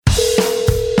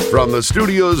From the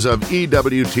studios of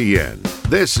EWTN,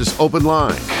 this is Open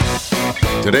Line.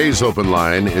 Today's Open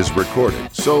Line is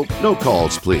recorded, so no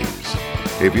calls, please.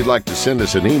 If you'd like to send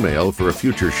us an email for a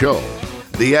future show,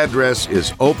 the address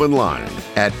is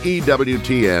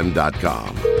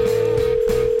openline@ewtn.com.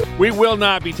 We will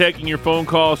not be taking your phone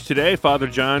calls today. Father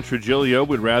John Trigilio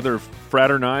would rather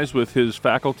fraternize with his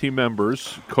faculty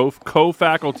members,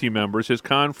 co-faculty members, his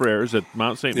confreres at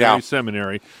Mount St. Mary's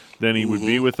Seminary, than he would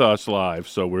be with us live.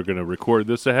 So we're going to record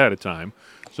this ahead of time.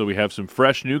 So we have some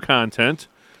fresh new content.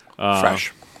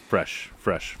 Fresh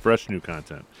new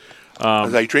content.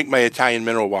 As I drink my Italian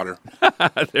mineral water.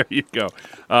 There you go.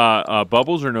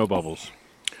 Bubbles or no bubbles?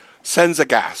 Senza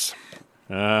gas.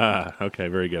 Okay,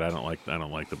 very good. I don't like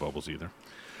the bubbles either.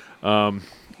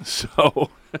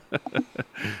 So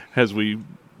as we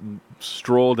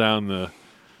stroll down the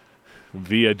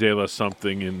Via della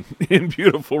something in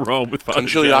beautiful Rome with Father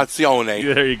Conciliazione.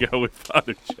 John. There you go, with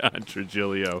Father John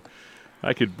Trigilio.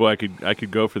 I could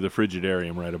go for the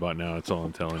Frigidarium right about now. That's all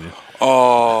I'm telling you.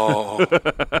 Oh.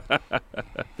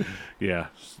 Yeah,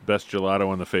 best gelato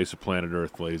on the face of planet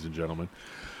Earth, ladies and gentlemen.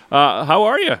 How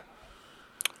are you?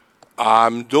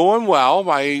 I'm doing well.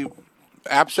 My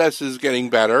abscess is getting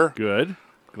better. Good.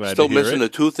 Glad Still to hear missing it. a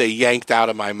tooth they yanked out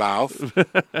of my mouth.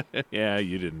 Yeah,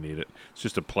 you didn't need it. It's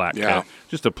just a plaque. Yeah.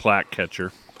 Just a plaque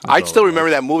catcher. I still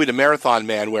remember that movie, The Marathon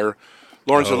Man, where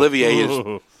Laurence Olivier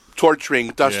is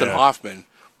torturing Dustin Hoffman.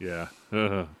 Yeah.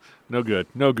 No good.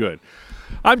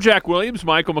 I'm Jack Williams.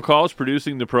 Michael McCall is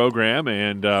producing the program,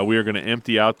 and we are going to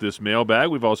empty out this mailbag.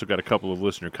 We've also got a couple of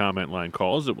listener comment line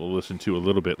calls that we'll listen to a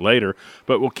little bit later.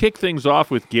 But we'll kick things off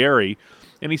with Gary,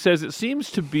 and he says, it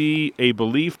seems to be a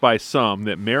belief by some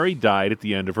that Mary died at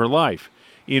the end of her life.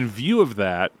 In view of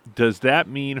that, does that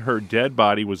mean her dead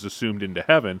body was assumed into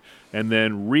heaven and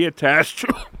then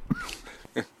reattached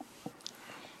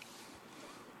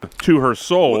to her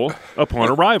soul upon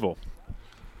arrival?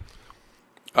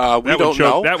 We don't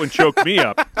know. That one choked me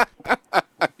up.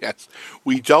 Yes.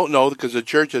 We don't know because the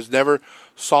church has never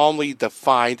solemnly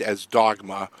defined as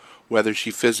dogma whether she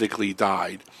physically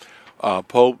died.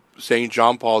 Pope St.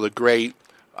 John Paul the Great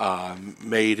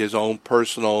made his own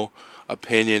personal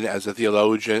opinion as a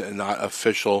theologian and not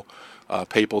official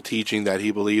papal teaching that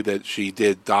he believed that she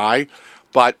did die.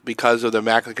 But because of the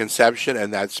Immaculate Conception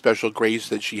and that special grace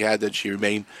that she had, that she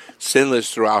remained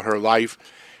sinless throughout her life,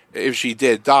 if she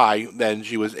did die, then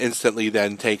she was instantly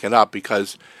then taken up,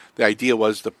 because the idea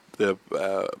was the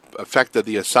effect of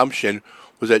the Assumption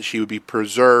was that she would be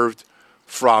preserved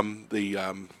from the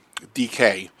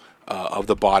decay of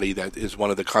the body that is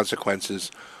one of the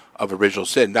consequences of original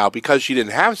sin. Now, because she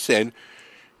didn't have sin,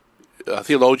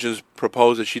 theologians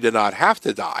propose that she did not have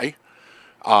to die.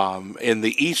 In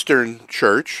the Eastern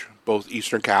Church, both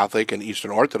Eastern Catholic and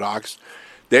Eastern Orthodox,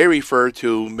 they refer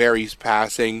to Mary's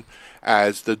passing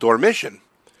as the dormition,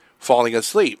 falling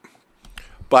asleep.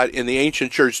 But in the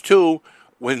ancient church too,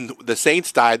 when the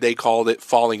saints died, they called it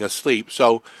falling asleep.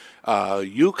 So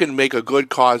you can make a good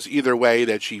cause either way,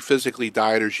 that she physically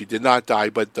died or she did not die.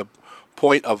 But the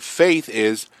point of faith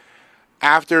is,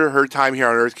 after her time here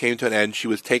on earth came to an end, she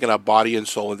was taken up body and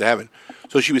soul into heaven.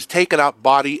 So she was taken up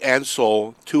body and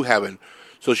soul to heaven.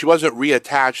 So she wasn't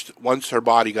reattached once her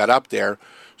body got up there.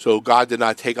 So God did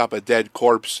not take up a dead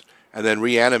corpse and then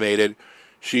reanimated.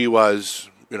 She was,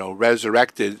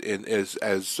 resurrected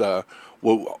as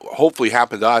will hopefully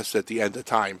happen to us at the end of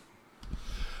time.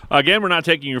 Again, we're not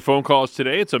taking your phone calls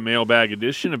today. It's a mailbag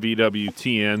edition of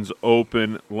EWTN's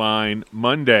Open Line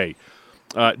Monday.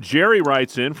 Jerry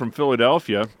writes in from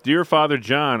Philadelphia, Dear Father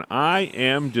John, I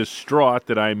am distraught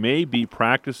that I may be a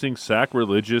practicing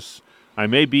sacrilegious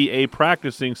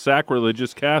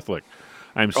Catholic.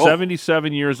 I'm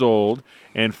 77 years old,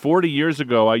 and 40 years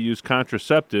ago I used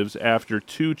contraceptives after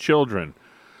 2 children.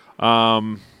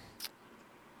 And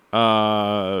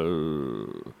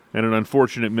an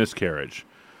unfortunate miscarriage.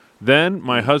 Then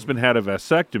my husband had a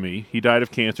vasectomy. He died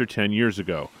of cancer 10 years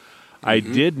ago. I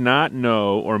did not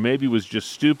know, or maybe was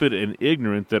just stupid and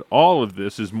ignorant, that all of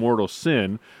this is mortal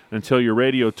sin until your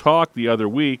radio talk the other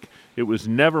week. It was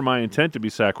never my intent to be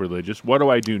sacrilegious. What do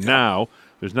I do now?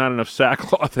 There's not enough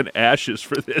sackcloth and ashes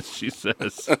for this, she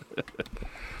says.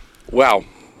 Well,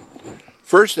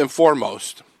 first and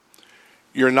foremost,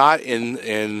 you're not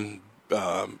in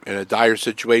a dire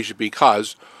situation,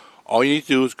 because all you need to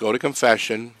do is go to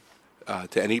confession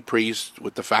to any priest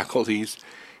with the faculties.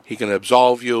 He can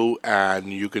absolve you,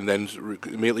 and you can then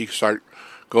immediately start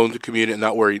going to communion and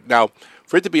not worry. Now,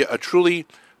 for it to be a truly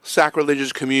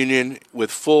sacrilegious communion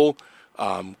with full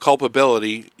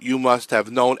culpability, you must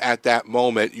have known at that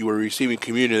moment you were receiving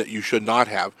communion that you should not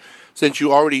have. since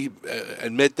you already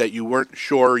admit that you weren't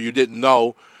sure, you didn't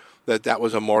know that that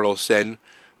was a mortal sin,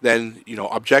 then,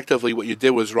 objectively what you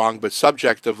did was wrong, but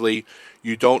subjectively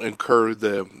you don't incur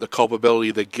the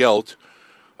culpability, the guilt.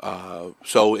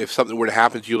 So if something were to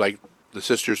happen to you, like the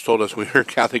sisters told us when we were in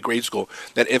Catholic grade school,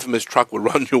 that infamous truck would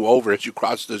run you over as you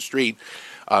crossed the street,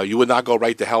 you would not go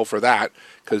right to hell for that,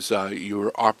 because you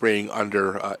were operating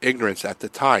under ignorance at the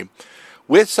time.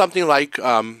 With something like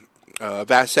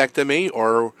vasectomy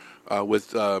or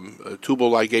with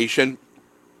tubal ligation,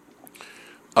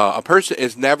 a person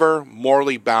is never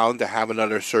morally bound to have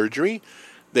another surgery.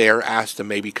 They are asked to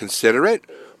maybe consider it,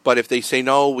 but if they say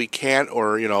no, we can't,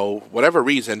 or whatever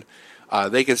reason,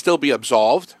 they can still be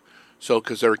absolved. So,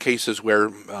 because there are cases where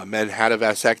men had a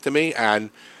vasectomy, and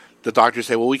the doctors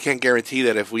say, well, we can't guarantee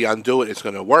that if we undo it, it's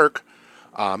going to work.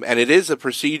 And it is a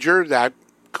procedure that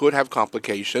could have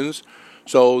complications.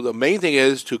 So the main thing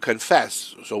is to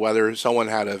confess. So whether someone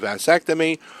had a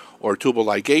vasectomy or tubal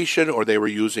ligation, or they were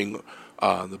using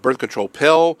the birth control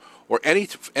pill, or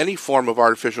any form of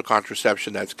artificial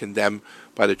contraception that's condemned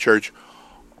by the church,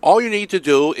 all you need to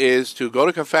do is to go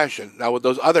to confession. Now, with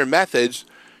those other methods,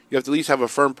 you have to at least have a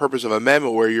firm purpose of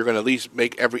amendment where you're going to at least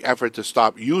make every effort to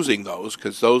stop using those,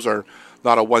 because those are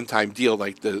not a one-time deal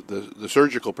like the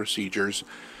surgical procedures.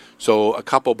 So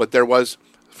but there was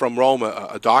from Rome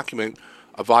a document,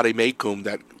 a vade mecum,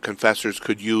 that confessors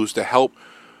could use to help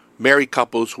married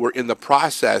couples who were in the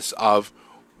process of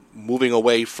moving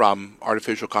away from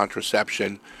artificial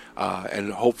contraception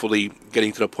and hopefully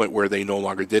getting to the point where they no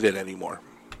longer did it anymore.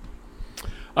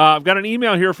 I've got an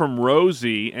email here from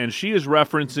Rosie, and she is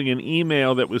referencing an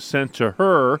email that was sent to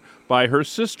her by her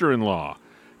sister-in-law.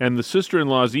 And the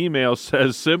sister-in-law's email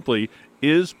says simply,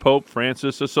 "Is Pope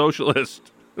Francis a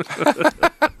socialist?"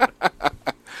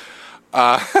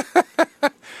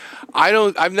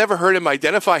 I've never heard him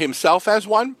identify himself as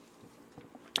one.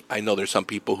 I know there's some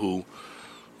people who,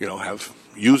 have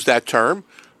used that term.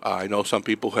 I know some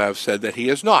people who have said that he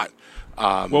is not.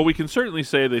 Well, we can certainly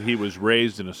say that he was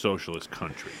raised in a socialist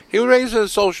country. He was raised in a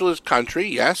socialist country,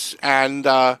 yes, and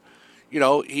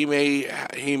he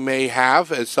may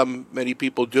have, as many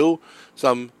people do,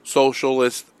 some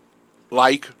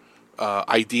socialist-like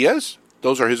ideas.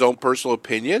 Those are his own personal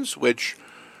opinions, which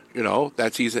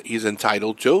that's he's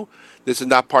entitled to. This is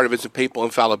not part of his papal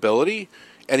infallibility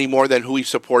any more than who he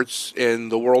supports in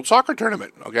the World Soccer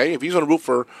Tournament. Okay, if he's going to root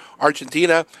for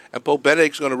Argentina and Pope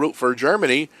Benedict's going to root for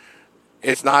Germany,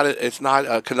 it's not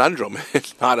a conundrum.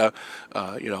 It's not a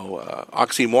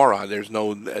oxymoron. There's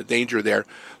no danger there.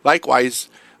 Likewise,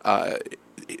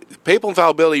 papal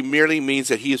infallibility merely means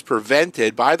that he is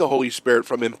prevented by the Holy Spirit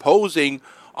from imposing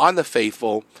on the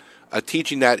faithful a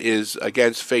teaching that is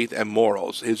against faith and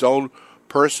morals. His own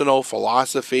personal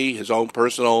philosophy, his own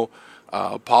personal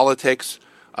politics,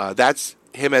 that's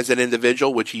him as an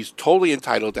individual, which he's totally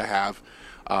entitled to have.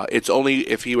 It's only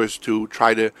if he was to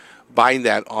try to bind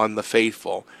that on the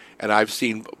faithful. And I've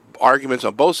seen arguments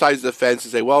on both sides of the fence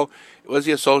and say, well, was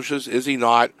he a socialist? Is he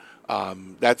not?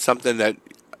 That's something that,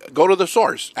 go to the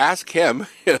source. Ask him,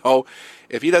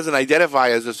 if he doesn't identify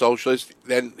as a socialist,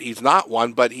 then he's not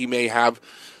one, but he may have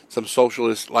some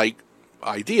socialist-like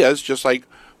ideas, just like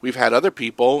we've had other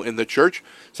people in the church.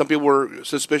 Some people were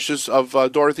suspicious of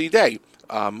Dorothy Day.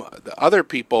 The other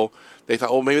people, they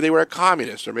thought, oh, maybe they were a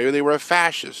communist, or maybe they were a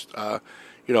fascist.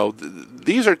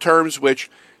 These are terms which,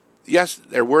 yes,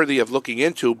 they're worthy of looking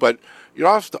into, but you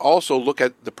have to also look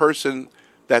at the person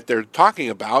that they're talking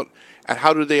about and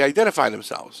how do they identify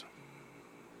themselves.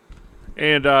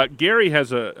 And Gary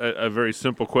has a very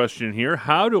simple question here.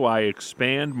 How do I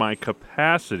expand my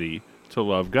capacity to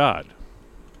love God?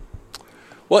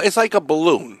 Well, it's like a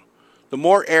balloon. The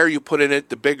more air you put in it,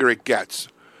 the bigger it gets.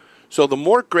 So the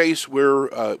more grace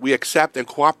we accept and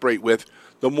cooperate with,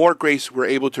 the more grace we're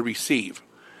able to receive.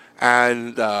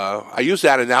 And I used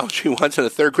that analogy once, and a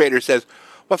third grader says,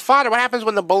 "But Father, what happens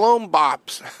when the balloon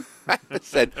pops?" I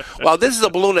said, "Well, this is a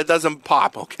balloon that doesn't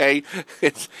pop, okay?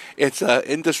 It's an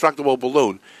indestructible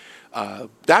balloon."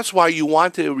 That's why you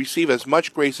want to receive as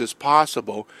much grace as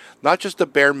possible, not just the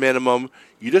bare minimum.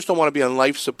 You just don't want to be on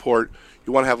life support.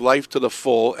 You want to have life to the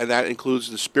full, and that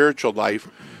includes the spiritual life.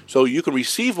 So you can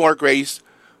receive more grace,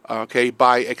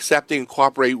 by accepting and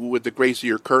cooperating with the grace that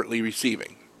you're currently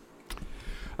receiving.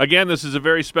 Again, this is a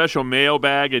very special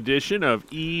mailbag edition of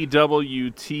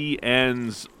EWTN's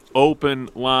Open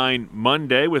Line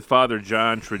Monday with Father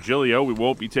John Trigilio. We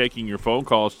won't be taking your phone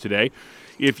calls today.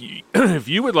 If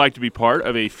you would like to be part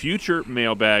of a future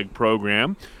mailbag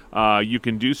program, you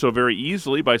can do so very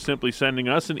easily by simply sending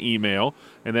us an email,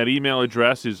 and that email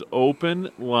address is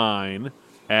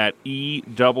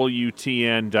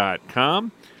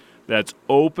openline@ewtn.com. That's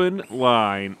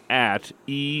openline at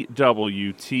EWTN.com.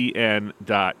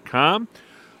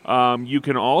 You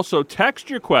can also text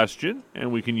your question,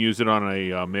 and we can use it on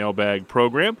a mailbag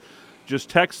program. Just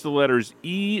text the letters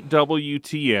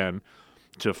EWTN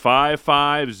to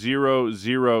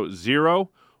 55000.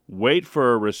 Wait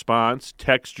for a response.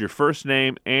 Text your first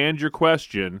name and your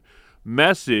question.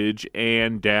 Message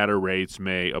and data rates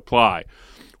may apply.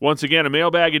 Once again, a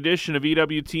mailbag edition of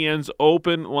EWTN's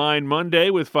Open Line Monday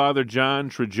with Father John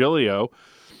Trigilio.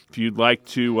 If you'd like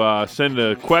to send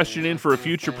a question in for a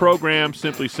future program,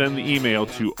 simply send the email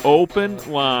to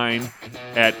openline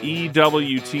at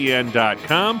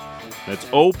EWTN.com. That's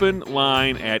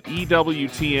openline at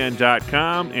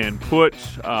EWTN.com, and put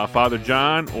Father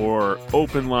John or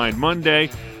Open Line Monday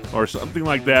or something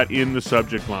like that in the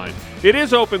subject line. It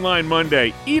is Open Line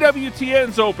Monday,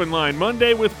 EWTN's Open Line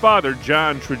Monday with Father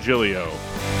John Trigilio.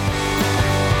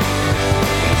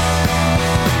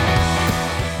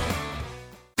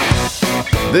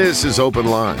 This is Open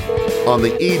Line on the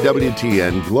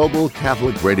EWTN Global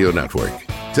Catholic Radio Network.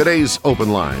 Today's Open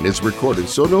Line is recorded,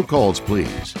 so no calls,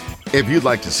 please. If you'd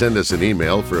like to send us an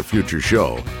email for a future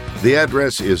show, the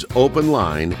address is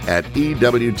openline at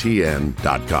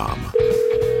EWTN.com.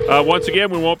 Once again,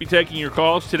 we won't be taking your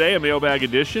calls today. A mailbag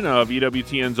edition of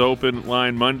EWTN's Open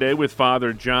Line Monday with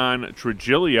Father John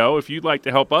Trigilio. If you'd like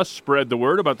to help us spread the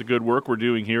word about the good work we're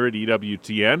doing here at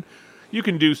EWTN, you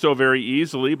can do so very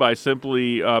easily by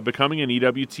simply becoming an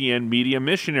EWTN media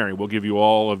missionary. We'll give you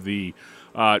all of the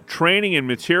training and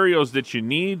materials that you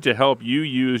need to help you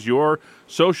use your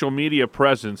social media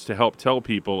presence to help tell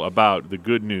people about the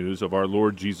good news of our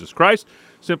Lord Jesus Christ.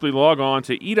 Simply log on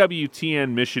to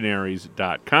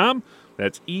EWTNmissionaries.com.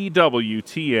 That's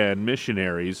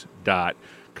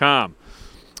EWTNmissionaries.com.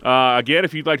 Again,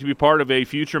 if you'd like to be part of a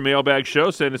future mailbag show,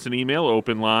 send us an email,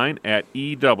 openline at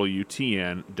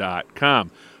EWTN.com.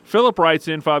 Philip writes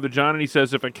in, Father John, and he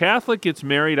says, if a Catholic gets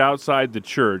married outside the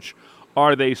church,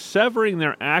 are they severing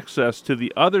their access to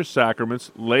the other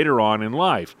sacraments later on in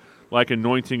life, like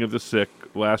anointing of the sick,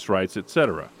 last rites,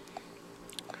 etc.?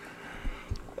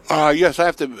 Yes, I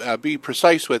have to be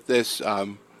precise with this.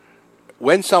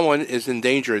 When someone is in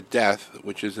danger of death,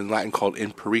 which is in Latin called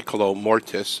in periculo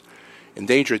mortis, in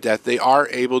danger of death, they are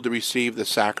able to receive the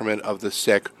sacrament of the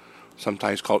sick,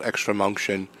 sometimes called extreme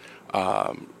unction,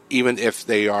 even if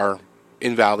they are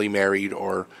invalidly married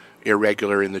or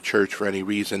irregular in the church for any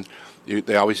reason.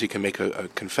 They obviously can make a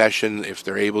confession if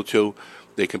they're able to.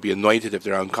 They can be anointed if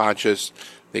they're unconscious.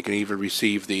 They can even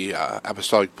receive the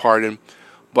apostolic pardon.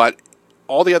 But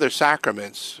all the other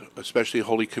sacraments, especially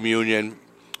Holy Communion,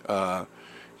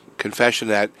 confession,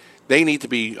 that they need to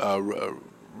be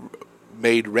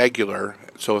made regular.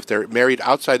 So if they're married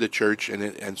outside the church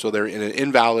and so they're in an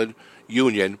invalid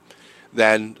union,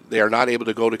 then they are not able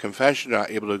to go to confession, not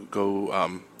able to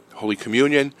go Holy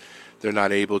Communion. They're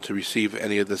not able to receive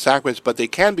any of the sacraments, but they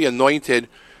can be anointed,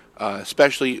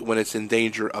 especially when it's in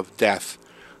danger of death.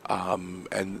 But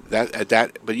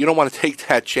you don't want to take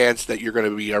that chance that you're going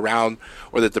to be around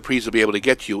or that the priest will be able to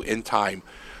get you in time.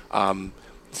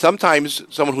 Sometimes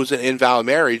someone who's in invalid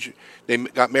marriage, they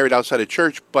got married outside of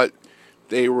church, but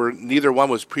neither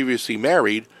one was previously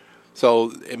married,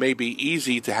 so it may be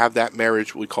easy to have that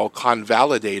marriage we call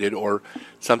convalidated, or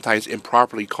sometimes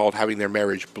improperly called having their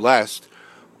marriage blessed.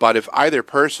 But if either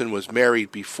person was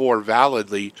married before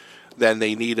validly, then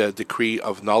they need a decree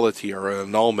of nullity or an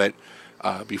annulment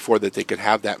before that they could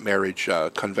have that marriage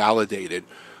convalidated.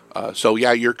 So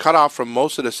yeah, you're cut off from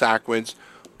most of the sacraments,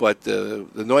 but the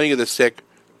anointing of the sick,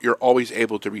 you're always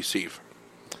able to receive.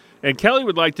 And Kelly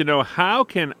would like to know, how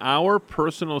can our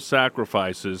personal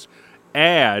sacrifices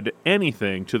add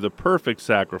anything to the perfect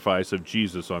sacrifice of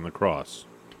Jesus on the cross?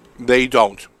 They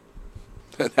don't.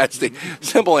 That's the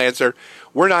simple answer.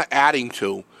 We're not adding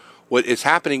to. What is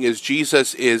happening is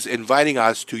Jesus is inviting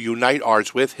us to unite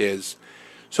ours with his.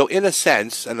 So in a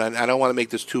sense, and I don't want to make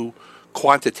this too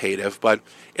quantitative, but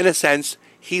in a sense,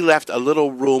 he left a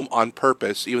little room on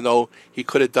purpose, even though he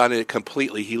could have done it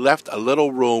completely. He left a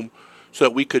little room so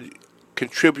that we could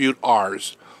contribute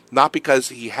ours, not because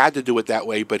he had to do it that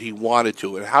way, but he wanted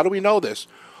to. And how do we know this?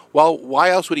 Well, why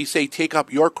else would he say, take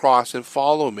up your cross and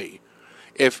follow me?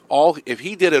 If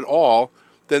he did it all,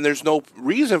 then there's no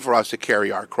reason for us to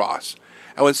carry our cross.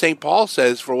 And when St. Paul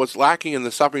says, for what's lacking in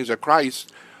the sufferings of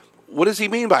Christ, what does he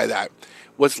mean by that?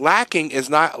 What's lacking is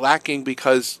not lacking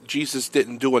because Jesus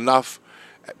didn't do enough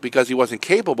because he wasn't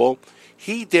capable.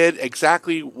 He did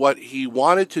exactly what he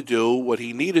wanted to do, what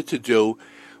he needed to do,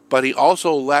 but he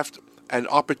also left an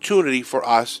opportunity for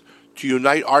us to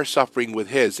unite our suffering with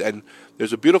his. And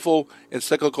there's a beautiful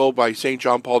encyclical by St.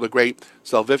 John Paul the Great,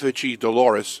 Salvifici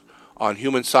Doloris, on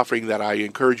human suffering that I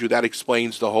encourage you. That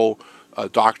explains the whole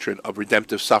doctrine of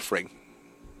redemptive suffering.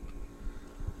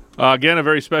 Again, a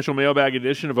very special mailbag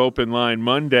edition of Open Line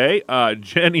Monday.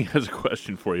 Jenny has a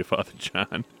question for you, Father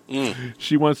John.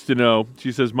 She wants to know,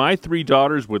 she says, my 3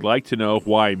 daughters would like to know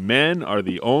why men are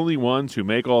the only ones who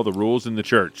make all the rules in the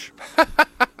church.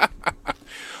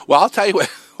 Well, I'll tell you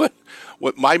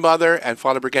what my mother and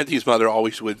Father Briganti's mother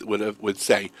always would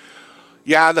say.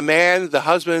 Yeah, the man, the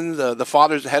husband, the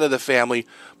father's the head of the family,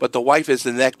 but the wife is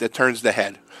the neck that turns the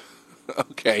head.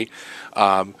 Okay.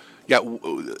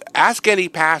 Ask any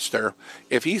pastor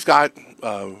if he's got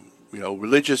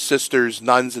religious sisters,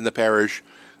 nuns in the parish.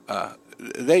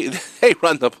 They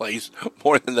run the place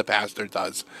more than the pastor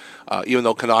does, even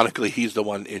though canonically he's the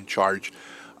one in charge.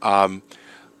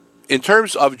 In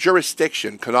terms of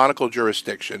jurisdiction, canonical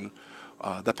jurisdiction,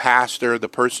 the pastor, the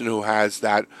person who has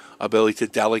that ability to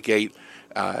delegate,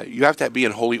 you have to be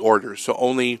in holy orders. So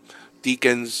only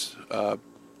deacons,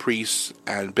 priests,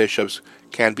 and bishops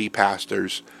can be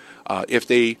pastors. If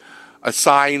they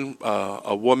assign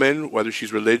a woman, whether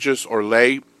she's religious or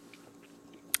lay,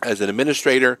 as an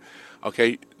administrator,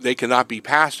 okay, they cannot be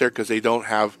pastor because they don't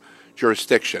have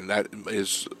jurisdiction. That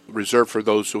is reserved for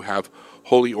those who have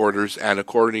holy orders, and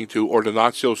according to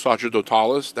Ordinatio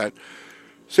Sacerdotalis that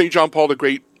St. John Paul the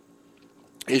Great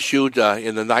issued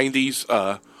in the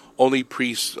 90s, only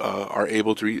priests are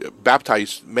able to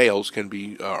baptized males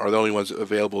are the only ones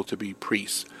available to be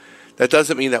priests. That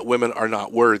doesn't mean that women are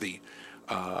not worthy.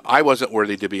 I wasn't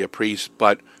worthy to be a priest,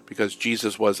 but because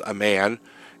Jesus was a man,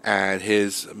 and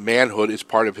his manhood is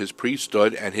part of his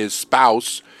priesthood, and his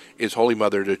spouse is Holy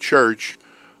Mother of the Church,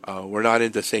 we're not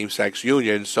into same-sex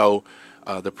union, so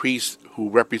the priest who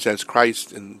represents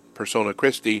Christ in persona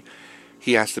Christi,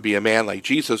 he has to be a man like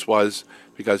Jesus was,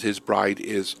 because his bride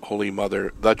is Holy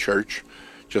Mother, the Church.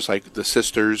 Just like the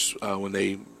sisters, when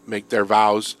they make their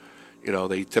vows,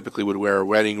 they typically would wear a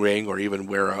wedding ring or even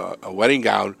wear a wedding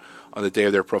gown on the day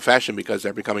of their profession because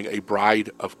they're becoming a bride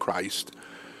of Christ.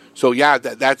 So yeah,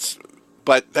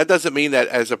 but that doesn't mean that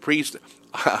as a priest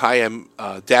I am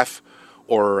deaf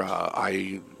or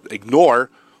I ignore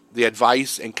the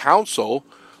advice and counsel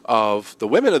of the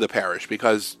women of the parish,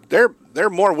 because there are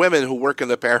more women who work in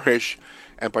the parish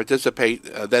and participate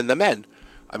than the men.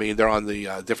 I mean, they're on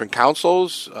the different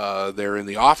councils, they're in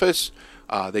the office,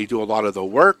 they do a lot of the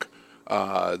work,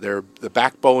 they're the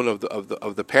backbone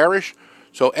of the parish.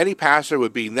 So any pastor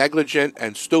would be negligent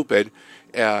and stupid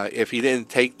if he didn't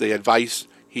take the advice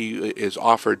he is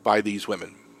offered by these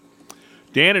women.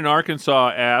 Dan in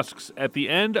Arkansas asks, at the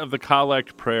end of the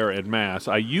collect prayer at Mass,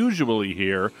 I usually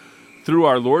hear, through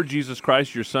our Lord Jesus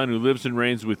Christ, your Son, who lives and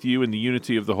reigns with you in the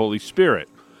unity of the Holy Spirit.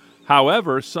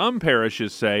 However, some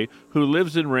parishes say, who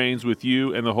lives and reigns with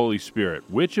you and the Holy Spirit.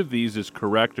 Which of these is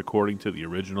correct according to the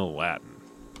original Latin?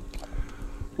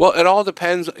 Well, it all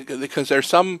depends, because there's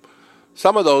some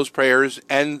of those prayers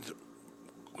end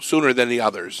sooner than the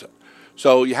others.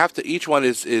 So you have to, each one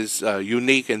is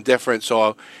unique and different.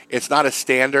 So it's not a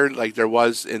standard like there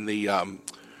was in the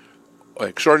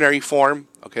extraordinary form.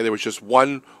 Okay, there was just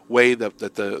one way that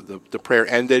the prayer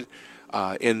ended.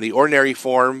 In the ordinary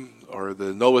form, or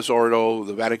the Novus Ordo,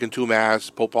 the Vatican II Mass,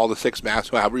 Pope Paul VI Mass,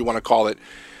 however you want to call it,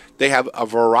 they have a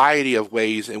variety of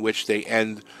ways in which they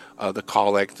end the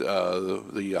collect,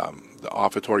 the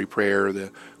offertory prayer,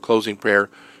 the closing prayer.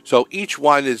 So each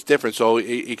one is different. So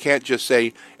you can't just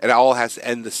say it all has to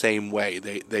end the same way.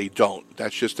 They don't.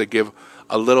 That's just to give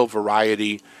a little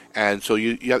variety. And so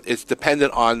it's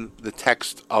dependent on the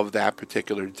text of that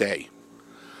particular day.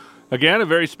 Again, a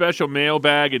very special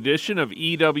mailbag edition of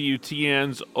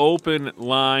EWTN's Open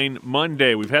Line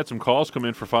Monday. We've had some calls come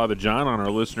in for Father John on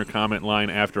our listener comment line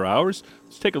after hours.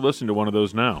 Let's take a listen to one of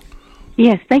those now.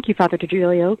 Yes, thank you, Father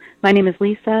Trigilio. My name is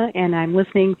Lisa, and I'm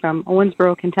listening from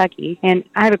Owensboro, Kentucky. And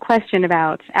I have a question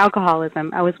about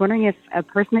alcoholism. I was wondering if a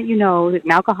person that you know is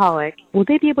an alcoholic, will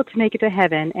they be able to make it to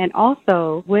heaven? And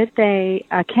also,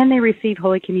 can they receive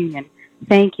Holy Communion?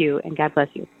 Thank you, and God bless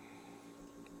you.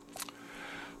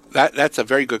 That's a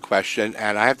very good question,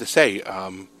 and I have to say,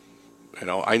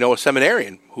 I know a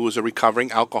seminarian who is a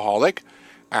recovering alcoholic,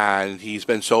 and he's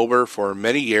been sober for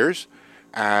many years.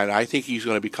 And I think he's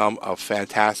going to become a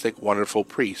fantastic, wonderful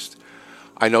priest.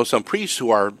 I know some priests who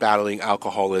are battling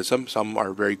alcoholism. Some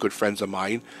are very good friends of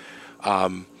mine.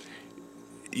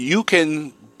 You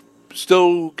can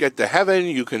still get to heaven.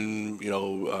 You can,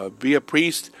 be a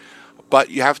priest, but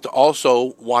you have to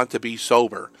also want to be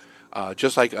sober.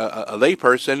 Just like a lay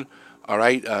person, all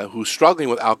right, who's struggling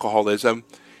with alcoholism.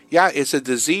 Yeah, it's a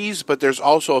disease, but there's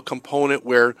also a component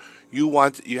where you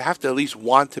have to at least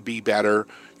want to be better.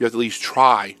 You have to at least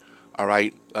try, all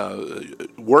right,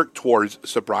 work towards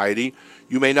sobriety.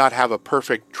 You may not have a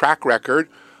perfect track record,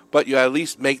 but you at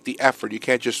least make the effort. You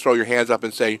can't just throw your hands up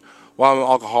and say, well, I'm an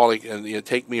alcoholic and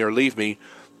take me or leave me.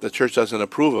 The church doesn't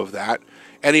approve of that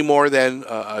any more than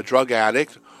a drug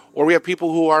addict. Or we have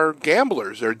people who are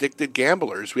gamblers. They're addicted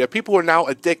gamblers. We have people who are now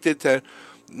addicted to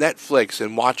Netflix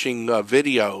and watching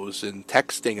videos and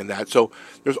texting and that. So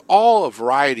there's all a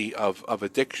variety of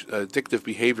addictive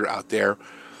behavior out there.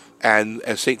 And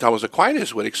as St. Thomas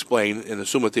Aquinas would explain in the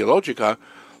Summa Theologica,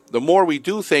 the more we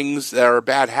do things that are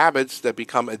bad habits that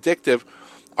become addictive,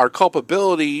 our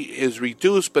culpability is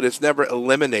reduced, but it's never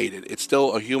eliminated. It's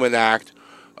still a human act,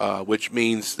 which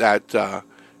means that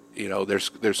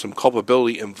there's some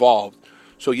culpability involved.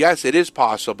 So yes, it is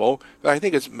possible, but I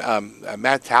think it's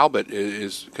Matt Talbot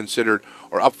is considered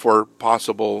or up for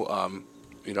possible,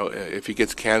 if he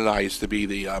gets canonized to be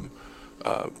the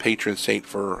patron saint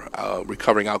for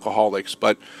recovering alcoholics.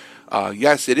 But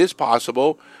yes, it is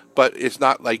possible, but it's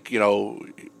not like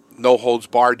no holds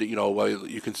barred. That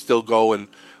you can still go and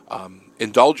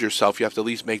indulge yourself. You have to at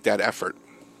least make that effort.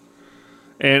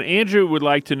 And Andrew would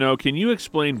like to know, can you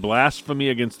explain blasphemy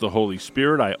against the Holy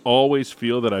Spirit? I always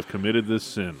feel that I've committed this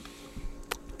sin.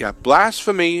 Yeah,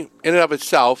 blasphemy in and of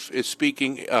itself is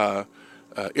speaking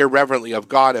irreverently of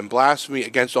God, and blasphemy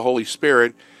against the Holy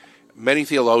Spirit, many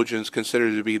theologians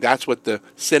consider to be that's what the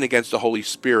sin against the Holy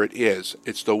Spirit is.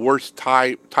 It's the worst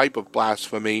type of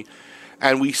blasphemy,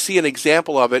 and we see an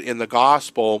example of it in the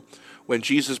Gospel when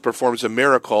Jesus performs a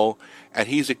miracle and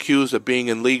he's accused of being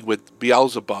in league with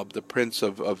Beelzebub, the prince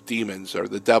of demons, or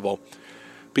the devil.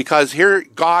 Because here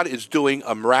God is doing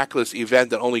a miraculous event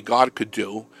that only God could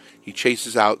do. He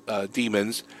chases out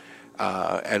demons,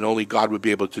 and only God would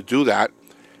be able to do that.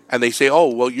 And they say,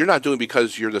 oh, well, you're not doing it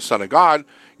because you're the Son of God.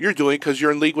 You're doing it because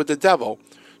you're in league with the devil.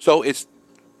 So it's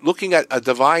looking at a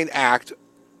divine act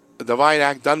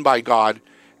done by God,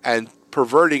 and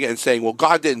perverting it and saying, well,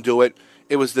 God didn't do it.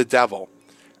 It was the devil.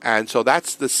 And so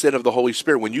that's the sin of the Holy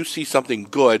Spirit. When you see something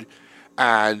good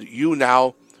and you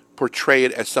now portray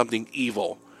it as something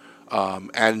evil,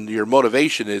 and your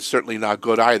motivation is certainly not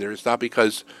good either. It's not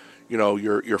because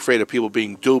you're afraid of people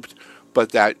being duped,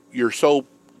 but that you're so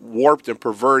warped and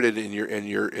perverted in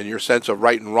your sense of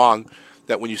right and wrong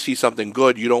that when you see something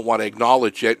good, you don't want to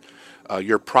acknowledge it.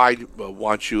 Your pride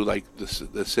wants you, like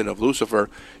the sin of Lucifer,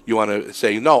 you want to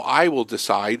say, no, I will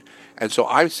decide. And so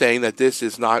I'm saying that this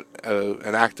is not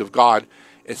an act of God,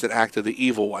 it's an act of the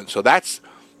evil one. So that's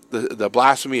the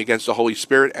blasphemy against the Holy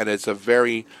Spirit, and it's a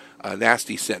very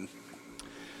nasty sin.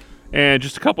 And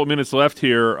just a couple of minutes left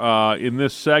here in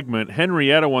this segment.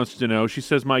 Henrietta wants to know, she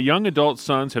says, my young adult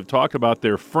sons have talked about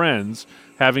their friends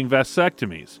having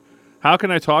vasectomies. How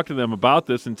can I talk to them about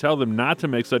this and tell them not to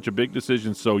make such a big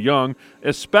decision so young,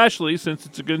 especially since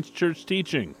it's against church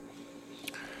teaching?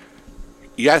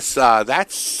 Yes,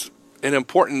 that's an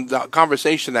important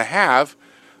conversation to have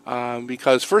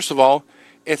because, first of all,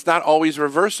 it's not always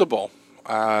reversible.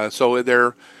 So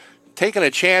they're taking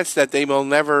a chance that they will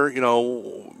never,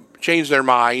 change their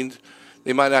mind.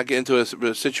 They might not get into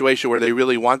a situation where they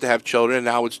really want to have children, and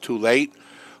now it's too late.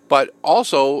 But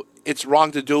also, it's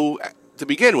wrong to do to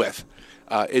begin with.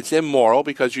 It's immoral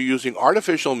because you're using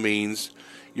artificial means.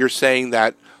 You're saying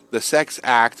that the sex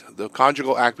act, the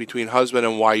conjugal act between husband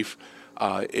and wife,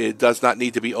 it does not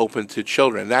need to be open to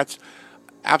children. That's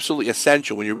absolutely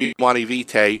essential. When you read Humanae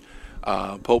Vitae,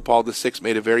 Pope Paul VI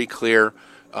made it very clear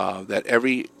that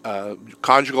every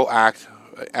conjugal act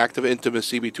of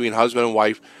intimacy between husband and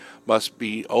wife must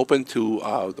be open to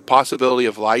the possibility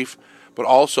of life, but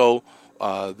also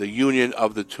the union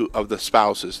of the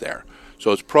spouses there.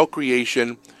 So it's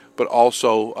procreation, but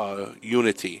also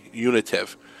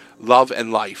unitive, love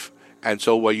and life. And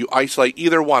so when you isolate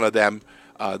either one of them,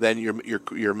 then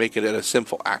you're making it a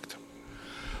sinful act.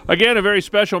 Again, a very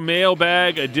special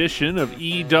mailbag edition of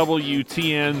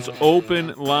EWTN's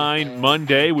Open Line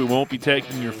Monday. We won't be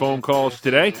taking your phone calls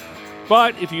today,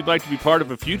 but if you'd like to be part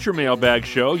of a future mailbag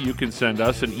show, you can send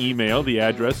us an email. The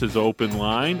address is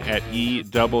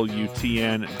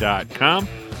openline@EWTN.com.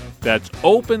 That's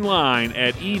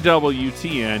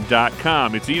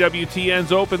openline@EWTN.com. It's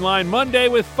EWTN's Open Line Monday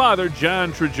with Father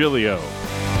John Trigilio.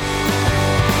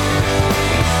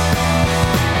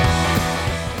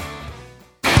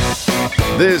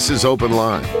 This is Open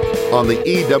Line on the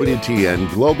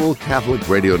EWTN Global Catholic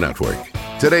Radio Network.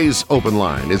 Today's Open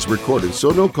Line is recorded, so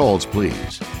no calls,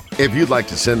 please. If you'd like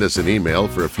to send us an email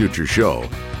for a future show,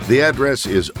 the address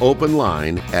is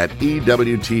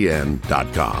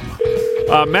openline@EWTN.com.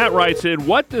 Matt writes in,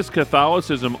 what does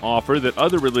Catholicism offer that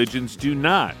other religions do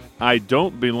not? I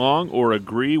don't belong or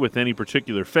agree with any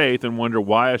particular faith and wonder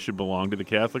why I should belong to the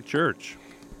Catholic Church.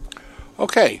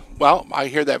 Okay, well, I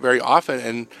hear that very often,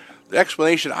 and the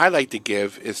explanation I like to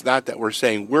give is not that we're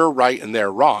saying we're right and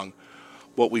they're wrong.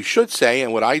 What we should say,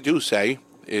 and what I do say,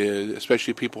 is,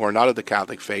 especially people who are not of the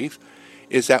Catholic faith,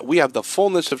 is that we have the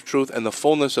fullness of truth and the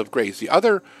fullness of grace. The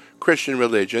other Christian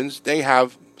religions, they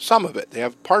have some of it. They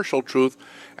have partial truth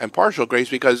and partial grace,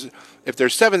 because if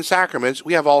there's 7 sacraments,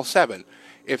 we have all 7.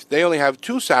 If they only have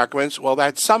 2 sacraments, well,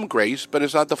 that's some grace, but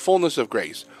it's not the fullness of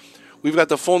grace. We've got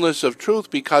the fullness of truth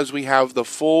because we have the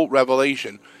full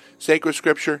revelation, sacred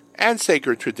scripture and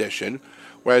sacred tradition,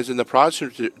 whereas in the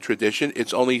Protestant tradition,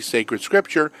 it's only sacred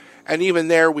scripture, and even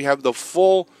there we have the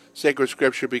full sacred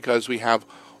scripture because we have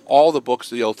all the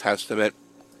books of the Old Testament.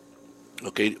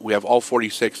 Okay, we have all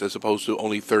 46 as opposed to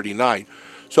only 39.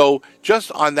 So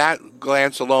just on that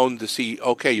glance alone to see,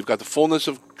 okay, you've got the fullness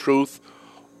of truth,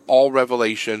 all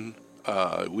revelation,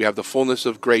 we have the fullness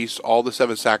of grace, all the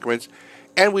 7 sacraments,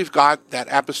 and we've got that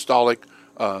apostolic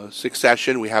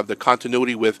succession. We have the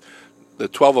continuity with the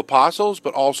 12 apostles,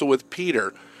 but also with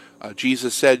Peter.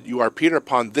 Jesus said, "You are Peter,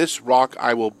 upon this rock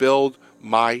I will build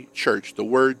my church." The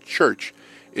word church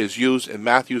is used in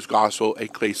Matthew's gospel,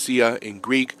 ecclesia in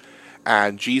Greek,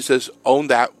 and Jesus owned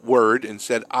that word and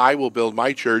said, "I will build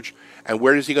my church." And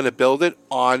where is he going to build it?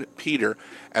 On Peter.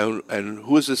 And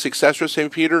who is the successor of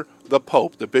St. Peter? The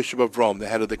Pope, the Bishop of Rome, the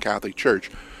head of the Catholic Church.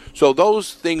 So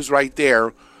those things right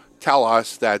there tell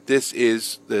us that this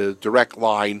is the direct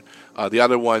line. The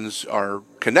other ones are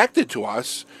connected to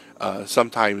us,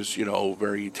 sometimes,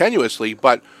 very tenuously,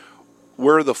 but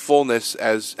we're the fullness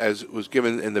as was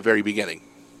given in the very beginning.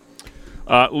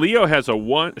 Leo has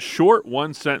a short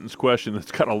one-sentence question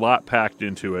that's got a lot packed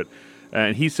into it.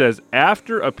 And he says,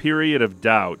 after a period of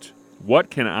doubt, what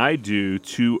can I do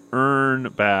to earn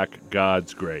back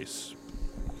God's grace?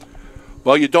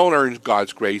 Well, you don't earn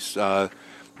God's grace. That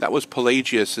was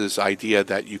Pelagius's idea,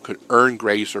 that you could earn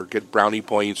grace or get brownie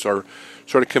points or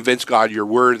sort of convince God you're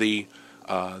worthy.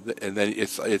 And then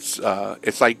it's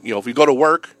like, if you go to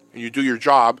work and you do your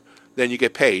job, then you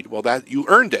get paid. Well, that you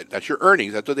earned it. That's your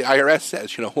earnings. That's what the IRS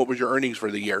says. What was your earnings for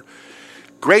the year?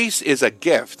 Grace is a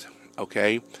gift.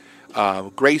 Okay.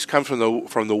 Grace comes from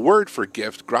the word for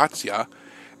gift, gratia,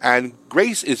 and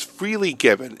grace is freely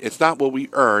given. It's not what we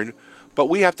earn, but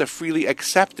we have to freely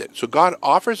accept it. So God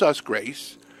offers us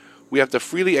grace. We have to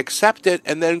freely accept it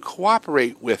and then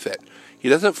cooperate with it. He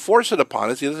doesn't force it upon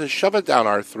us. He doesn't shove it down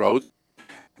our throat,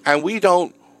 and we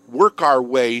don't work our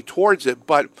way towards it.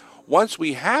 But once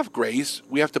we have grace,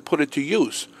 we have to put it to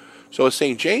use. So as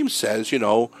St. James says,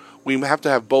 we have to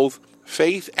have both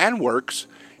faith and works.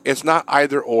 It's not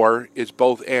either or, it's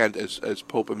both and, as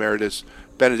Pope Emeritus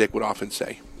Benedict would often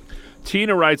say.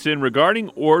 Tina writes in, regarding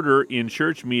order in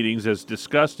church meetings as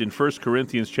discussed in 1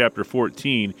 Corinthians chapter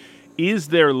 14, is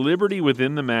there liberty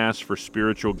within the Mass for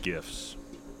spiritual gifts?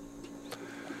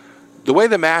 The way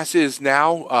the Mass is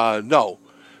now, no.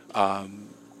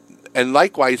 And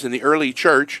likewise, in the early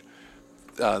church,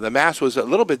 the Mass was a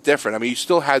little bit different. I mean, you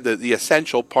still had the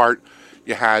essential part.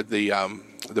 You had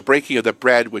the breaking of the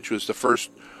bread, which was the first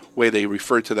way they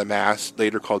referred to the Mass,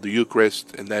 later called the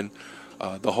Eucharist, and then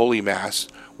the Holy Mass,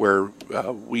 where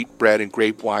wheat bread and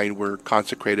grape wine were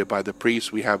consecrated by the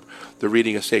priest. We have the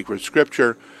reading of sacred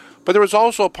scripture. But there was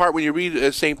also a part when you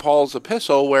read St. Paul's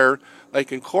epistle where,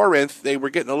 like in Corinth, they were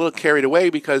getting a little carried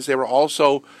away because they were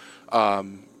also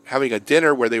having a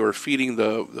dinner where they were feeding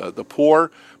the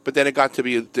poor, but then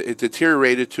it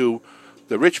deteriorated to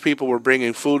the rich people were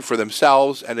bringing food for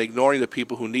themselves and ignoring the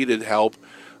people who needed help.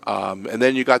 And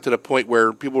then you got to the point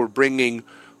where people were bringing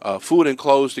food and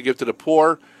clothes to give to the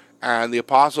poor, and the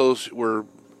apostles were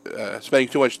spending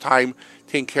too much time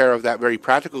taking care of that very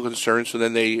practical concern, so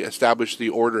then they established the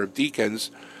order of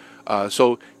deacons.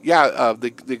 The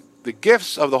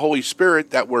gifts of the Holy Spirit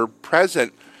that were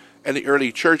present in the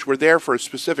early church were there for a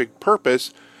specific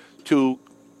purpose, to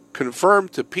confirm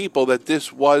to people that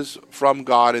this was from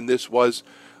God and this was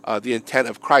the intent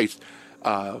of Christ.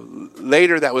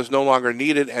 Later, that was no longer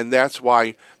needed, and that's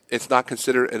why it's not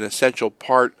considered an essential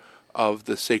part of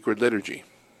the sacred liturgy.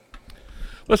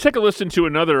 Let's take a listen to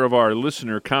another of our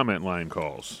listener comment line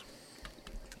calls.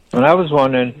 And I was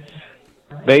wondering,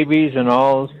 babies and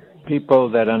all people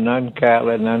that are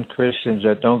non-Catholic, non-Christians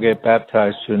that don't get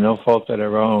baptized through no fault of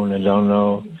their own and don't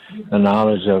know the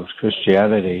knowledge of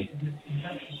Christianity,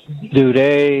 do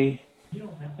they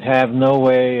have no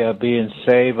way of being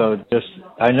saved? Or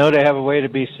I know they have a way to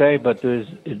be saved, but do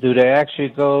they actually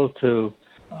go to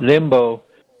limbo?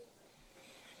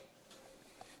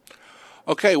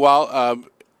 Okay, well,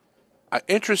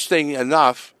 interesting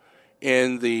enough,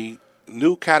 in the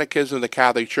new catechism of the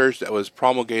Catholic Church that was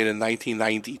promulgated in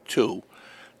 1992,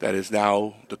 that is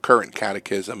now the current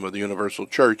catechism of the Universal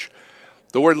Church,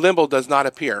 the word limbo does not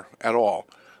appear at all.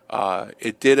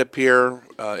 It did appear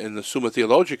in the Summa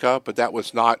Theologica, but that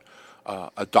was not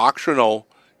a doctrinal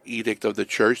edict of the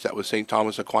Church. That was St.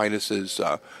 Thomas Aquinas'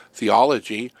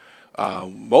 theology.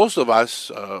 Most of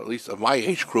us, at least of my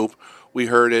age group, we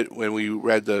heard it when we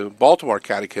read the Baltimore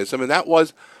Catechism, and that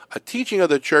was a teaching of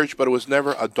the Church, but it was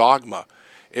never a dogma.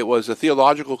 It was a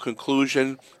theological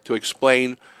conclusion to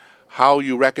explain how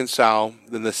you reconcile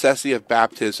the necessity of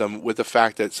baptism with the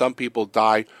fact that some people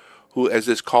die who, as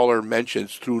this caller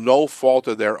mentions, through no fault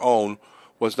of their own,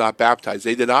 was not baptized.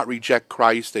 They did not reject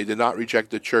Christ. They did not reject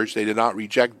the Church. They did not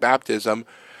reject baptism.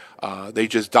 They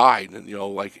just died. And,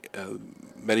 like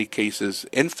many cases,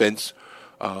 infants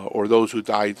or those who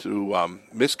died through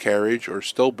miscarriage or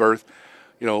stillbirth,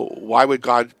 why would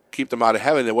God keep them out of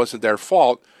heaven? It wasn't their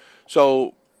fault.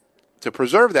 So to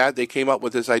preserve that, they came up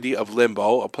with this idea of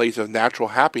limbo, a place of natural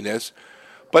happiness.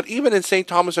 But even in St.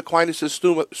 Thomas Aquinas'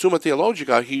 Summa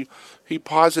Theologica, he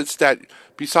posits that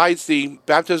besides the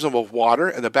baptism of water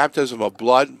and the baptism of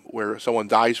blood, where someone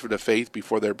dies for the faith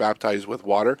before they're baptized with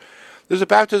water, there's a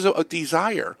baptism of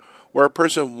desire, where a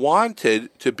person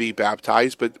wanted to be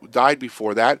baptized but died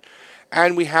before that.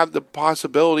 And we have the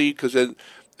possibility, because at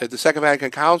the Second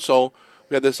Vatican Council,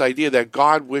 we have this idea that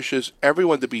God wishes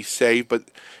everyone to be saved, but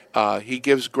he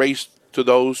gives grace to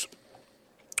those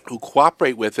who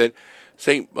cooperate with it.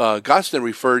 St. Augustine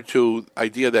referred to the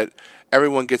idea that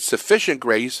everyone gets sufficient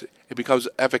grace. It becomes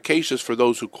efficacious for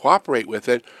those who cooperate with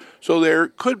it. So there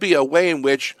could be a way in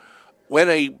which when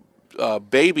a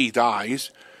baby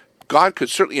dies, God could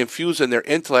certainly infuse in their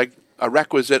intellect a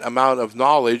requisite amount of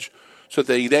knowledge so that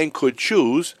they then could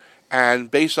choose,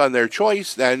 and based on their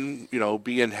choice, then,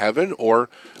 be in heaven or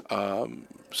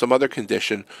some other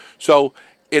condition. So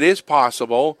it is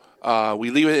possible.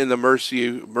 We leave it in the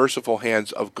merciful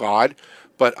hands of God,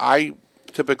 but I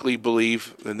typically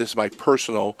believe, and this is my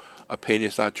personal opinion,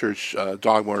 it's not church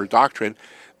dogma or doctrine,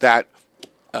 that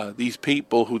these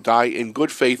people who die in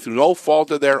good faith through no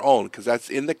fault of their own, because that's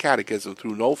in the catechism,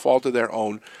 through no fault of their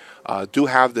own, do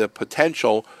have the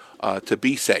potential to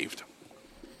be saved.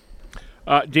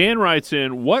 Dan writes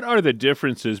in, what are the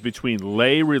differences between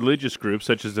lay religious groups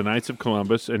such as the Knights of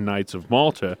Columbus and Knights of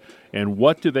Malta, and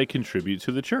what do they contribute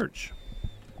to the church?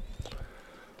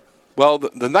 Well,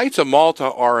 the Knights of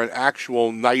Malta are an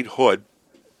actual knighthood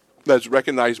that's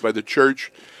recognized by the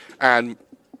church, and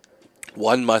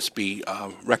one must be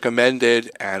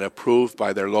recommended and approved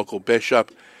by their local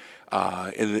bishop.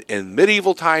 In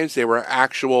medieval times, they were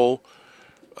actual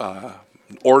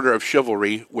order of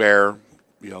chivalry where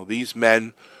these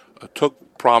men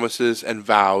took promises and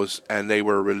vows, and they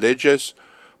were religious,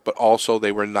 but also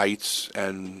they were knights,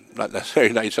 and not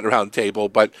necessarily knights at a round table,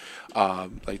 but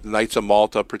like the Knights of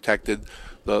Malta protected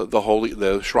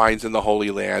the shrines in the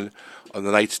Holy Land, and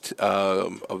the Knights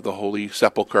of the Holy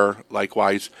Sepulchre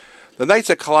likewise. The Knights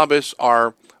of Columbus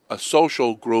are a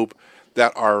social group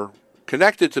that are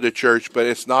connected to the church, but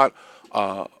it's not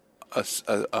a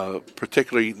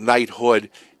particularly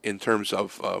knighthood in terms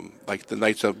of like the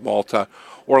Knights of Malta,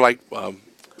 or like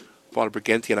Father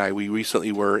Briganti and I, we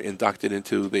recently were inducted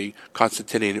into the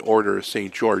Constantinian Order of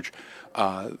St. George.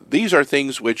 These are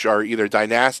things which are either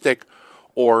dynastic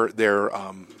or they're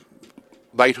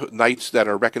knights that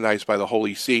are recognized by the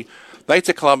Holy See. Knights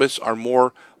of Columbus are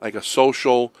more like a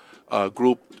social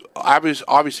group,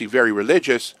 obviously very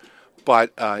religious,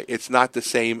 but it's not the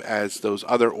same as those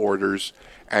other orders,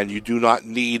 and you do not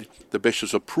need the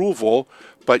bishop's approval,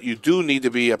 but you do need to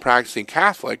be a practicing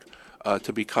Catholic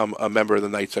to become a member of the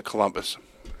Knights of Columbus.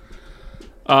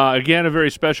 Again, a very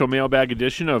special mailbag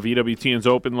edition of EWTN's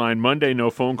Open Line Monday. No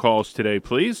phone calls today,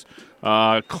 please.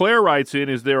 Claire writes in,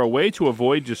 is there a way to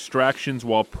avoid distractions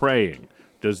while praying?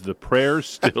 Does the prayer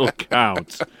still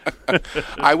count?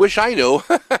 I wish I knew.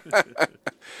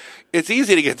 It's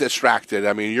easy to get distracted.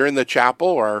 I mean, you're in the chapel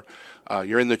or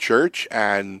you're in the church,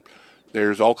 and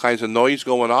there's all kinds of noise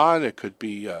going on. It could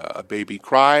be a baby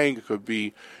crying. It could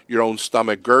be your own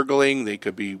stomach gurgling. They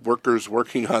could be workers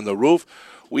working on the roof.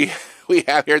 We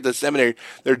have here at the seminary,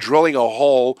 they're drilling a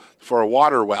hole for a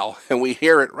water well, and we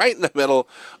hear it right in the middle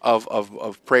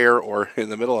of prayer or in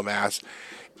the middle of Mass.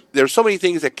 There's so many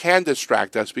things that can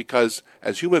distract us because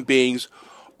as human beings,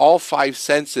 all five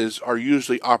senses are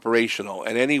usually operational,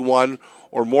 and any one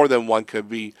or more than one can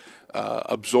be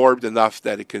absorbed enough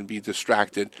that it can be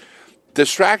distracted.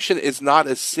 Distraction is not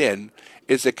a sin,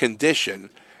 it's a condition,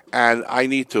 and I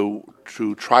need to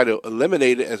try to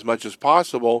eliminate it as much as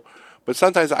possible but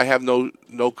sometimes I have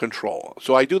no control.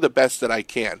 So I do the best that I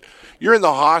can. You're in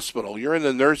the hospital. You're in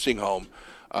the nursing home.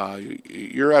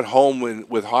 You're at home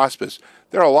with hospice.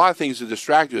 There are a lot of things to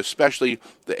distract you, especially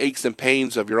the aches and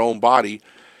pains of your own body.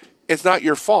 It's not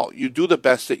your fault. You do the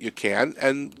best that you can,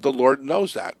 and the Lord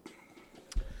knows that.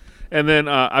 And then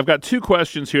I've got two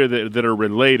questions here that are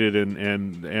related,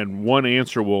 and one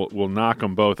answer will knock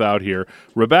them both out here.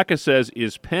 Rebecca says,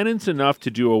 is penance enough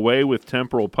to do away with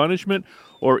temporal punishment,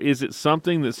 or is it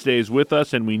something that stays with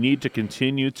us and we need to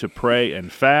continue to pray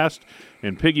and fast?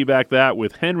 And piggyback that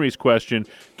with Henry's question,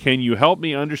 can you help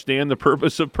me understand the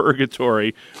purpose of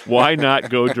purgatory? Why not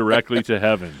go directly to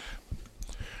heaven?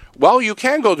 Well, you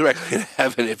can go directly to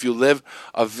heaven if you live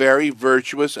a very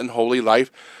virtuous and holy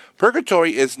life.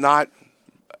 Purgatory is not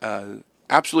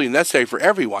absolutely necessary for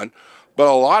everyone, but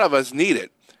a lot of us need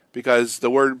it because the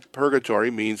word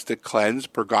purgatory means to cleanse,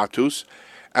 purgatus,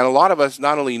 and a lot of us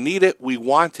not only need it, we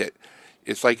want it.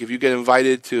 It's like if you get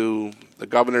invited to the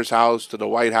governor's house, to the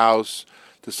White House,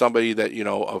 to somebody that,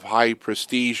 of high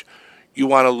prestige, you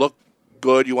want to look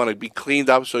good, you want to be cleaned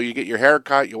up, so you get your hair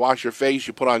cut, you wash your face,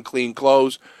 you put on clean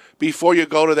clothes before you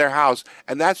go to their house,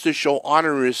 and that's to show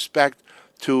honor and respect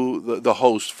to the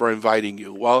host for inviting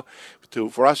you. Well,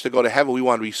 for us to go to heaven, we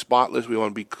want to be spotless, we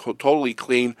want to be totally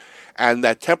clean, and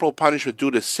that temporal punishment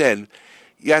due to sin,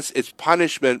 yes, it's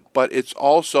punishment, but it's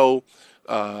also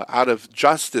out of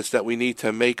justice that we need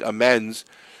to make amends.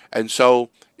 And so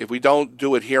if we don't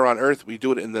do it here on earth, we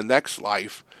do it in the next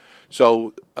life.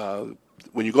 So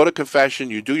when you go to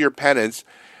confession, you do your penance,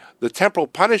 the temporal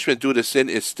punishment due to sin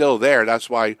is still there. That's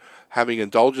why having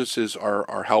indulgences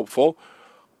are helpful.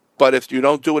 But if you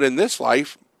don't do it in this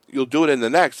life, you'll do it in the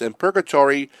next. And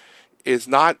purgatory is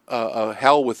not a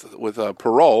hell with a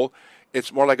parole.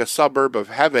 It's more like a suburb of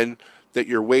heaven that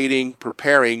you're waiting,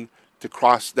 preparing to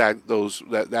cross that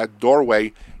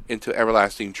doorway into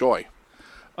everlasting joy.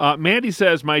 Mandy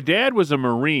says, my dad was a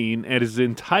Marine and is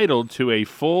entitled to a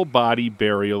full-body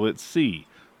burial at sea.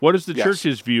 What is the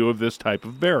church's view of this type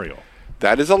of burial?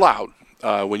 That is allowed.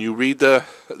 When you read the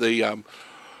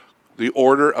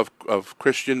order of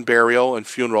Christian burial and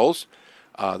funerals,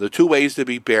 the two ways to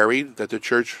be buried that the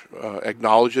church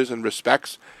acknowledges and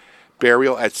respects,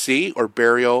 burial at sea or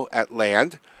burial at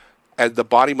land, and the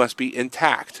body must be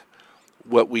intact.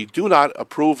 What we do not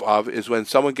approve of is when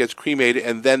someone gets cremated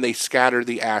and then they scatter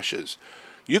the ashes.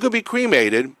 You could be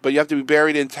cremated, but you have to be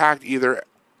buried intact either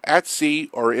at sea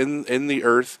or in the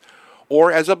earth,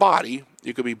 or as a body.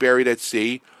 You could be buried at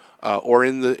sea or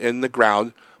in the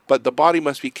ground, but the body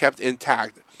must be kept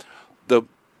intact.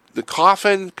 The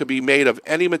coffin could be made of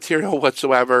any material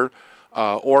whatsoever,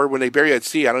 or when they bury you at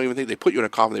sea, I don't even think they put you in a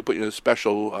coffin. They put you in a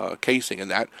special casing in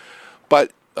that.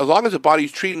 But as long as the body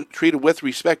is treated with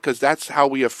respect, because that's how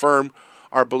we affirm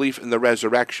our belief in the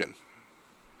resurrection.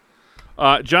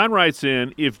 John writes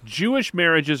in, if Jewish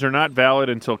marriages are not valid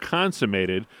until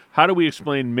consummated, how do we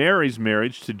explain Mary's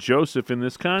marriage to Joseph in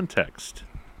this context?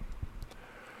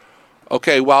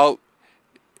 Okay, well,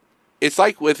 it's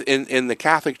like in the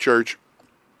Catholic Church,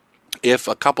 if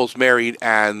a couple's married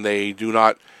and they do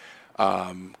not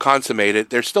consummate it,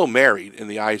 they're still married in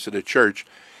the eyes of the church.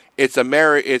 It's a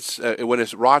marriage. It's when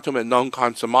it's ratum et non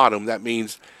consummatum. That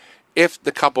means if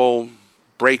the couple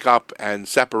break up and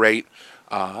separate,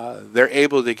 they're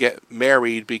able to get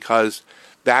married because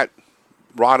that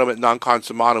ratum et non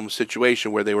consummatum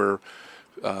situation where they were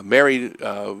married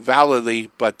validly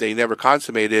but they never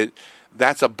consummated,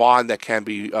 that's a bond that can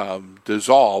be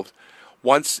dissolved.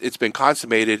 Once it's been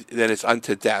consummated, then it's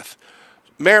unto death.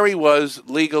 Mary was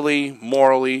legally,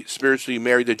 morally, spiritually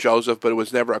married to Joseph, but it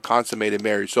was never a consummated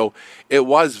marriage. So it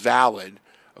was valid.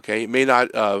 Okay, it may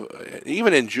not,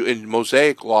 even in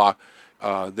Mosaic law,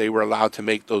 they were allowed to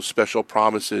make those special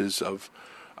promises of,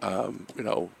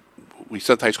 we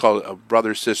sometimes call it a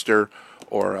brother-sister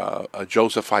or a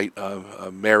Josephite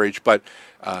marriage. But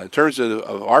in terms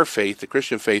of our faith, the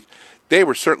Christian faith, they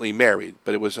were certainly married,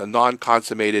 but it was a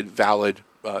non-consummated, valid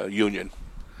union.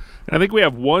 And I think we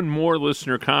have one more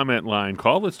listener comment line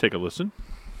call. Let's take a listen.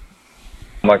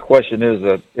 My question is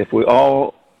that if we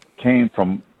all came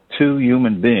from two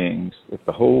human beings, if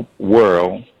the whole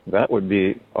world, that would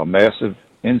be a massive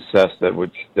incest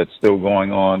that's still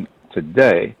going on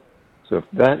today. So if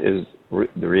that is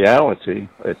the reality,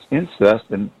 it's incest,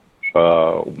 then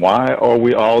why are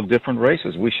we all different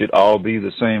races? We should all be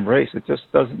the same race. It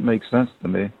just doesn't make sense to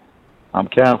me. I'm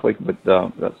Catholic, but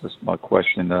that's just my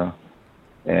question.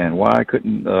 And why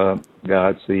couldn't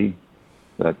God see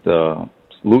that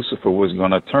Lucifer was going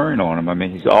to turn on him? I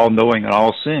mean, he's all-knowing and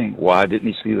all-seeing. Why didn't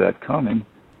he see that coming?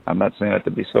 I'm not saying that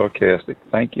to be sarcastic.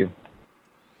 Thank you.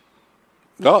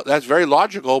 No, that's very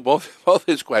logical, both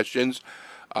his questions.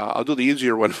 I'll do the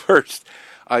easier one first.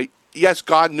 Yes,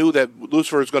 God knew that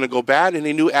Lucifer was going to go bad, and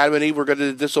he knew Adam and Eve were going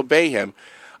to disobey him.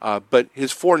 But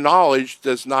his foreknowledge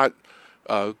does not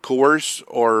coerce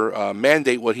or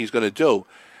mandate what he's going to do.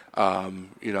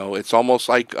 It's almost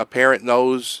like a parent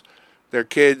knows their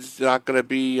kid's not going to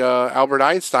be Albert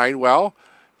Einstein. Well,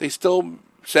 they still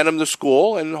send him to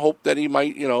school and hope that he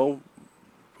might,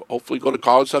 hopefully go to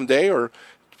college someday or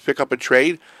pick up a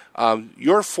trade.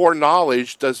 Your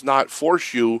foreknowledge does not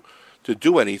force you to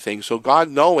do anything. So God,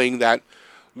 knowing that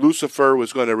Lucifer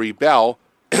was going to rebel,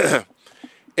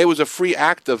 it was a free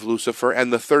act of Lucifer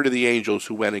and the third of the angels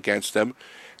who went against him.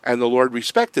 And the Lord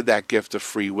respected that gift of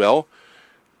free will.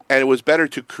 And it was better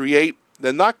to create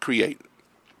than not create.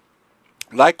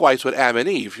 Likewise with Adam and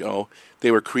Eve,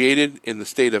 they were created in the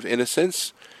state of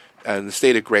innocence and the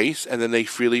state of grace, and then they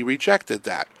freely rejected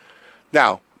that.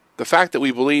 Now, the fact that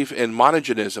we believe in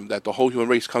monogenism, that the whole human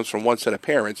race comes from one set of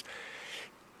parents,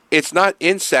 it's not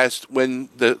incest when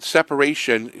the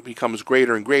separation becomes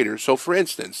greater and greater. So, for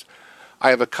instance, I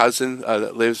have a cousin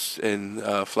that lives in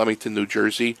Flemington, New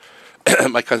Jersey,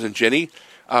 my cousin Ginny.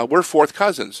 We're fourth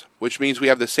cousins, which means we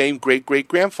have the same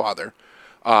great-great-grandfather.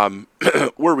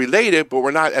 We're related, but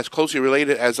we're not as closely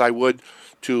related as I would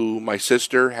to my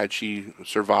sister had she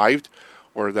survived,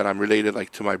 or that I'm related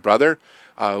like to my brother.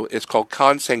 It's called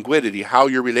consanguinity, how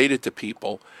you're related to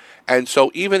people. And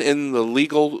so even in the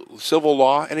legal civil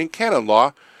law and in canon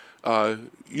law,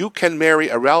 you can marry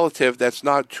a relative that's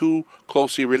not too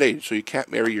closely related. So you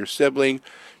can't marry your sibling,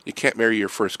 you can't marry your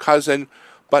first cousin.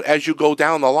 But as you go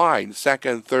down the line,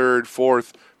 second, third,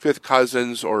 fourth, fifth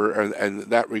cousins, or in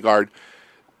that regard,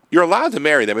 you're allowed to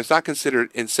marry them. It's not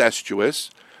considered incestuous.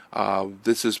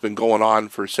 This has been going on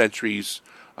for centuries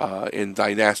in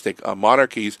dynastic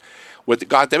monarchies. What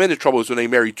got them into trouble was when they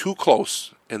married too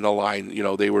close in the line.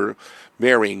 They were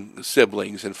marrying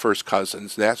siblings and first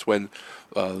cousins. And that's when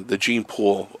the gene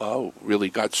pool really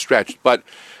got stretched. But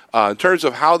in terms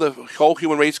of how the whole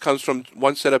human race comes from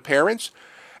one set of parents,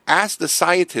 ask the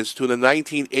scientists who in the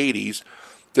 1980s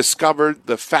discovered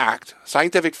the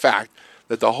scientific fact,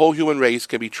 that the whole human race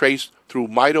can be traced through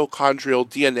mitochondrial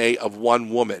DNA of one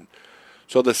woman.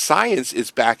 So the science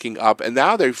is backing up, and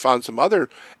now they've found some other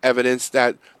evidence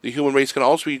that the human race can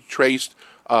also be traced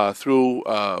through,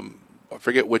 I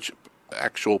forget which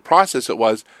actual process it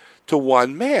was, to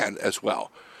one man as well.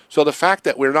 So the fact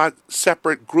that we're not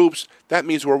separate groups, that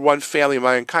means we're one family of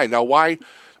mankind. Now, why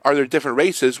are there different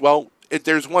races? Well,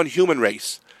 there's one human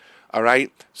race, all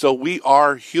right? So we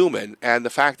are human, and the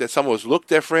fact that some of us look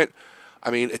different,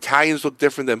 Italians look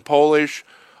different than Polish,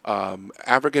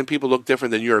 African people look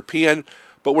different than European,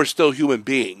 but we're still human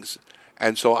beings.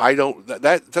 And so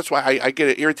that's why I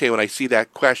get irritated when I see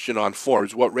that question on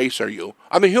forums, what race are you?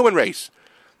 I'm a human race.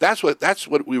 That's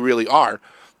what we really are.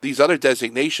 These other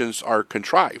designations are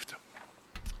contrived.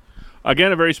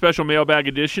 Again, a very special mailbag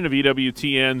edition of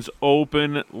EWTN's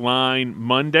Open Line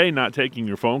Monday. Not taking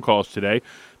your phone calls today.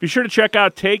 Be sure to check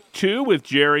out Take Two with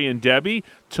Jerry and Debbie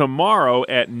tomorrow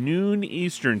at noon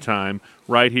Eastern Time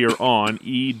right here on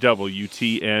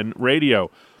EWTN Radio.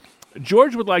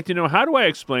 George would like to know, how do I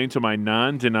explain to my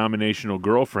non-denominational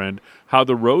girlfriend how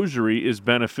the rosary is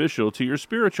beneficial to your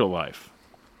spiritual life?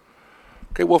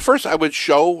 Okay, well, first I would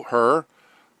show her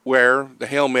where the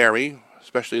Hail Mary,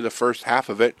 especially the first half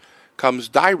of it, comes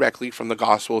directly from the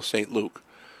Gospel of St. Luke.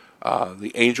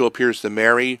 The angel appears to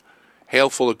Mary, "Hail,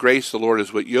 full of grace, the Lord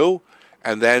is with you."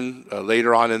 And then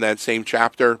later on in that same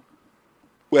chapter,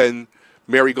 when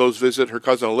Mary goes visit her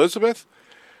cousin Elizabeth,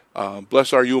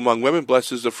 "Blessed are you among women,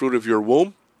 blessed is the fruit of your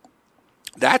womb."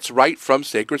 That's right from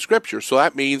sacred scripture. So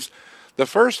that means the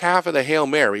first half of the Hail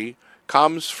Mary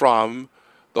comes from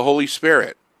the Holy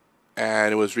Spirit,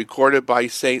 and it was recorded by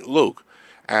St. Luke.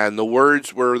 And the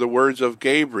words were the words of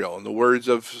Gabriel and the words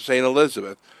of St.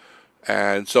 Elizabeth.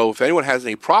 And so if anyone has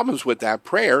any problems with that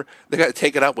prayer, they got to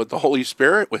take it up with the Holy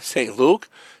Spirit, with St. Luke,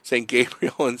 St.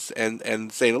 Gabriel,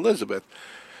 and St. Elizabeth.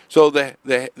 So the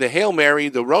Hail Mary,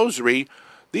 the Rosary,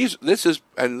 the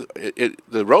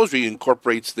Rosary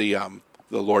incorporates the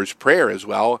Lord's Prayer as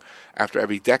well. After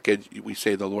every decade, we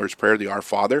say the Lord's Prayer, the Our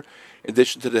Father, in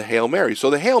addition to the Hail Mary. So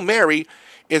the Hail Mary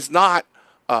is not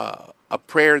a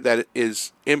prayer that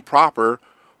is improper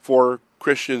for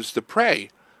Christians to pray.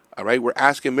 All right, we're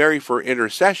asking Mary for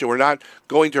intercession. We're not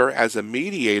going to her as a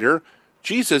mediator.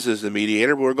 Jesus is the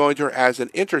mediator, but we're going to her as an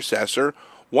intercessor,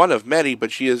 one of many,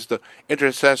 but she is the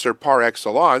intercessor par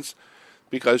excellence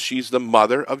because she's the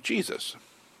mother of Jesus.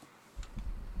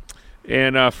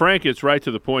 And Frank gets right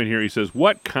to the point here. He says,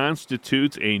 what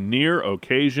constitutes a near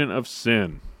occasion of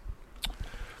sin?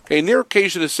 Okay, near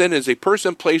occasion of sin is a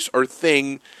person, place, or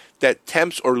thing that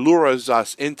tempts or lures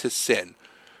us into sin.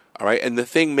 All right, and the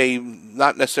thing may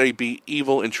not necessarily be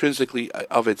evil intrinsically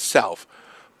of itself.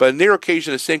 But a near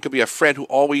occasion of sin could be a friend who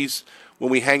always,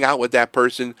 when we hang out with that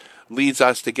person, leads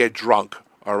us to get drunk,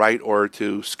 all right, or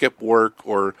to skip work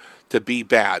or to be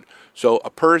bad. So a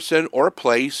person or a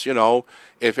place,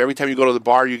 if every time you go to the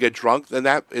bar you get drunk, then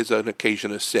that is an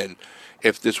occasion of sin.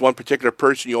 If this one particular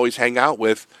person you always hang out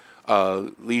with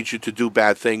leads you to do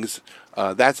bad things,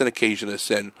 that's an occasion of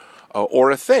sin.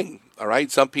 Or a thing, all right?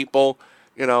 Some people,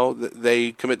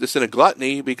 they commit the sin of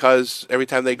gluttony because every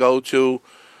time they go to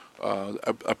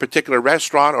a particular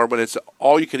restaurant, or when it's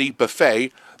all-you-can-eat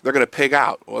buffet, they're going to pig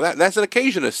out. Well, that's an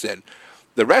occasion of sin.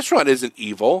 The restaurant isn't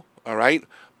evil, all right?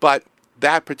 But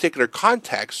that particular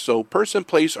context, so person,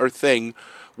 place, or thing,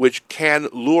 which can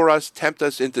lure us, tempt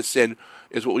us into sin,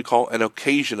 is what we call an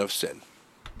occasion of sin.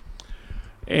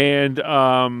 And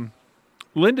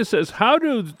Linda says, how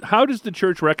does the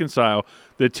church reconcile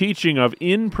the teaching of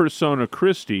in persona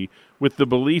Christi with the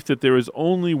belief that there is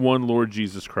only one Lord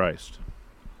Jesus Christ?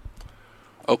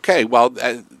 Okay, well,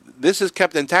 this is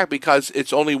kept intact because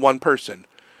it's only one person.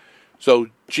 So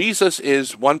Jesus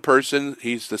is one person.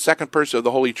 He's the second person of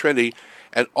the Holy Trinity,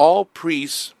 and all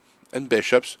priests and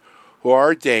bishops who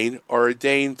are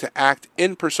ordained to act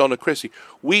in persona Christi.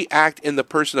 We act in the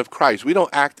person of Christ. We don't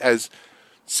act as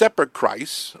separate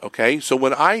Christs, okay? So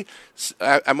when I'm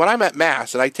at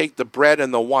Mass and I take the bread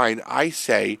and the wine, I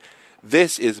say,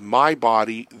 this is my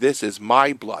body, this is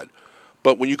my blood.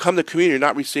 But when you come to communion, you're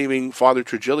not receiving Father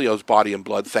Trigilio's body and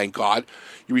blood, thank God.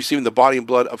 You're receiving the body and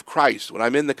blood of Christ. When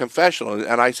I'm in the confessional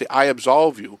and I say, I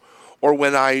absolve you, or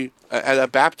when at a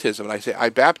baptism and I say, I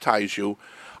baptize you,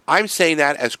 I'm saying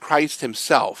that as Christ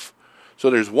himself. So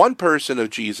there's one person of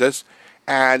Jesus,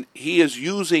 and he is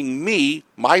using me,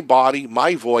 my body,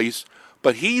 my voice,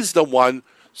 but he's the one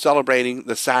celebrating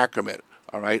the sacrament.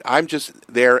 All right, I'm just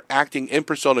there acting in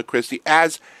persona Christi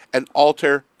as an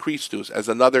alter Christus, as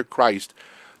another Christ.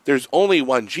 There's only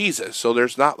one Jesus, so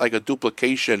there's not like a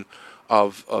duplication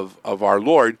of our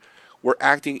Lord. We're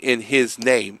acting in his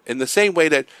name. In the same way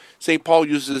that St. Paul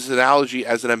uses this analogy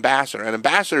as an ambassador. An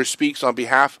ambassador speaks on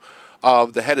behalf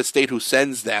of the head of state who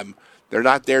sends them. They're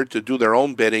not there to do their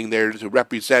own bidding. They're to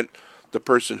represent the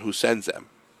person who sends them.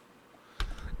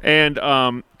 And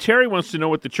Terry wants to know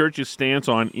what the church's stance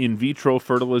on in vitro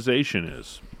fertilization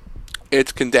is.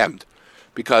 It's condemned,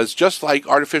 because just like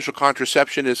artificial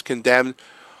contraception is condemned,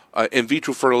 in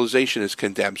vitro fertilization is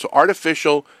condemned. So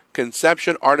artificial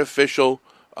conception, artificial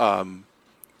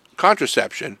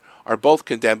contraception are both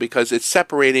condemned because it's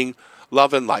separating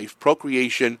love and life,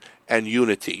 procreation and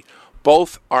unity.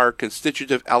 Both are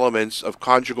constitutive elements of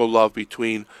conjugal love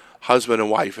between husband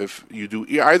and wife. If you do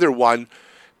either one,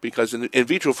 because in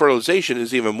vitro fertilization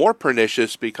is even more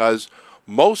pernicious, because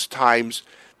most times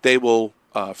they will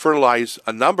fertilize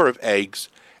a number of eggs,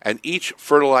 and each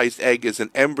fertilized egg is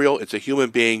an embryo, it's a human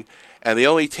being, and they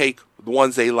only take the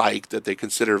ones they like, that they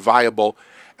consider viable,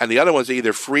 and the other ones they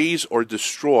either freeze or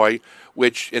destroy,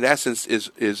 which in essence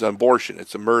is abortion.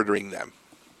 It's a murdering them.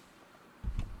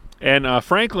 And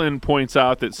Franklin points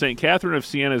out that St. Catherine of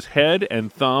Siena's head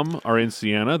and thumb are in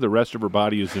Siena. The rest of her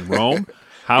body is in Rome.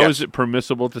 How is it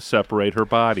permissible to separate her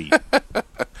body?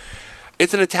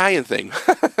 It's an Italian thing.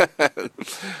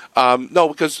 No,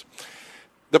 because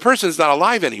the person's not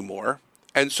alive anymore,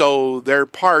 and so their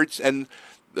parts, and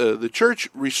the church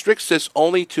restricts this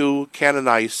only to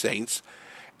canonized saints.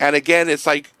 And again, it's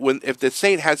like if the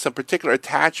saint had some particular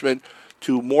attachment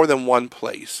to more than one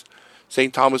place.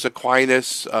 St. Thomas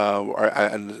Aquinas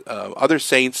and other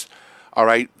saints, all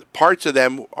right, parts of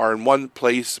them are in one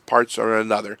place, parts are in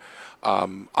another.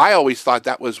 I always thought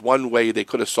that was one way they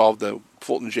could have solved the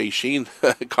Fulton J. Sheen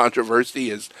controversy,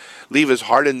 is leave his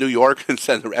heart in New York and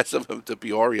send the rest of him to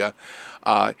Peoria.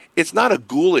 It's not a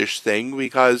ghoulish thing,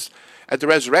 because at the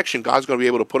resurrection, God's going to be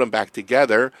able to put them back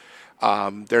together.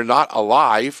 They're not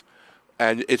alive,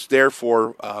 and it's there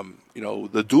for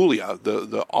the dulia,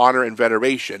 the honor and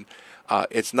veneration.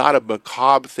 It's not a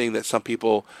macabre thing that some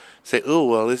people say, oh,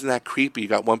 well, isn't that creepy? You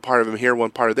got one part of him here, one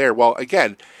part of there. Well,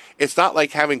 again, it's not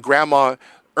like having grandma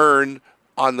urn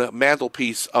on the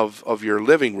mantelpiece of your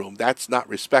living room. That's not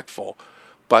respectful.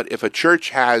 But if a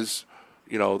church has,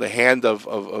 the hand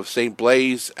of St.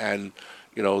 Blaise and,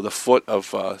 the foot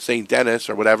of St. Denis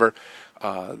or whatever,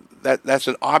 that's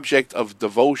an object of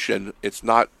devotion. It's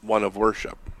not one of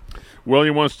worship.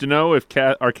 William wants to know if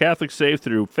are Catholics saved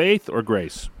through faith or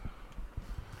grace?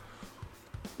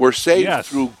 We're saved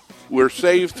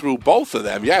through both of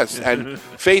them, yes. And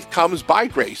faith comes by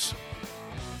grace.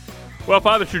 Well,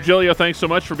 Father Trigilio, thanks so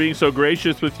much for being so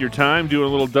gracious with your time, doing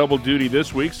a little double duty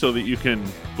this week so that you can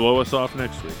blow us off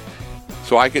next week.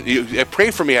 So you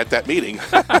pray for me at that meeting.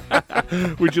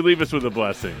 Would you leave us with a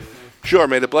blessing? Sure.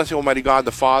 May the blessing of Almighty God,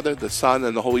 the Father, the Son,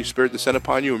 and the Holy Spirit descend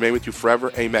upon you and remain with you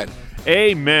forever. Amen.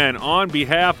 Amen. On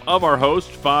behalf of our host,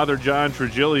 Father John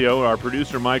Trigilio, our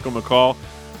producer, Michael McCall,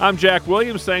 I'm Jack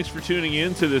Williams. Thanks for tuning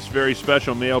in to this very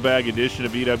special mailbag edition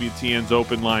of EWTN's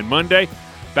Open Line Monday.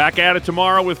 Back at it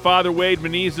tomorrow with Father Wade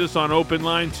Menezes on Open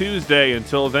Line Tuesday.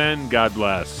 Until then, God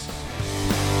bless.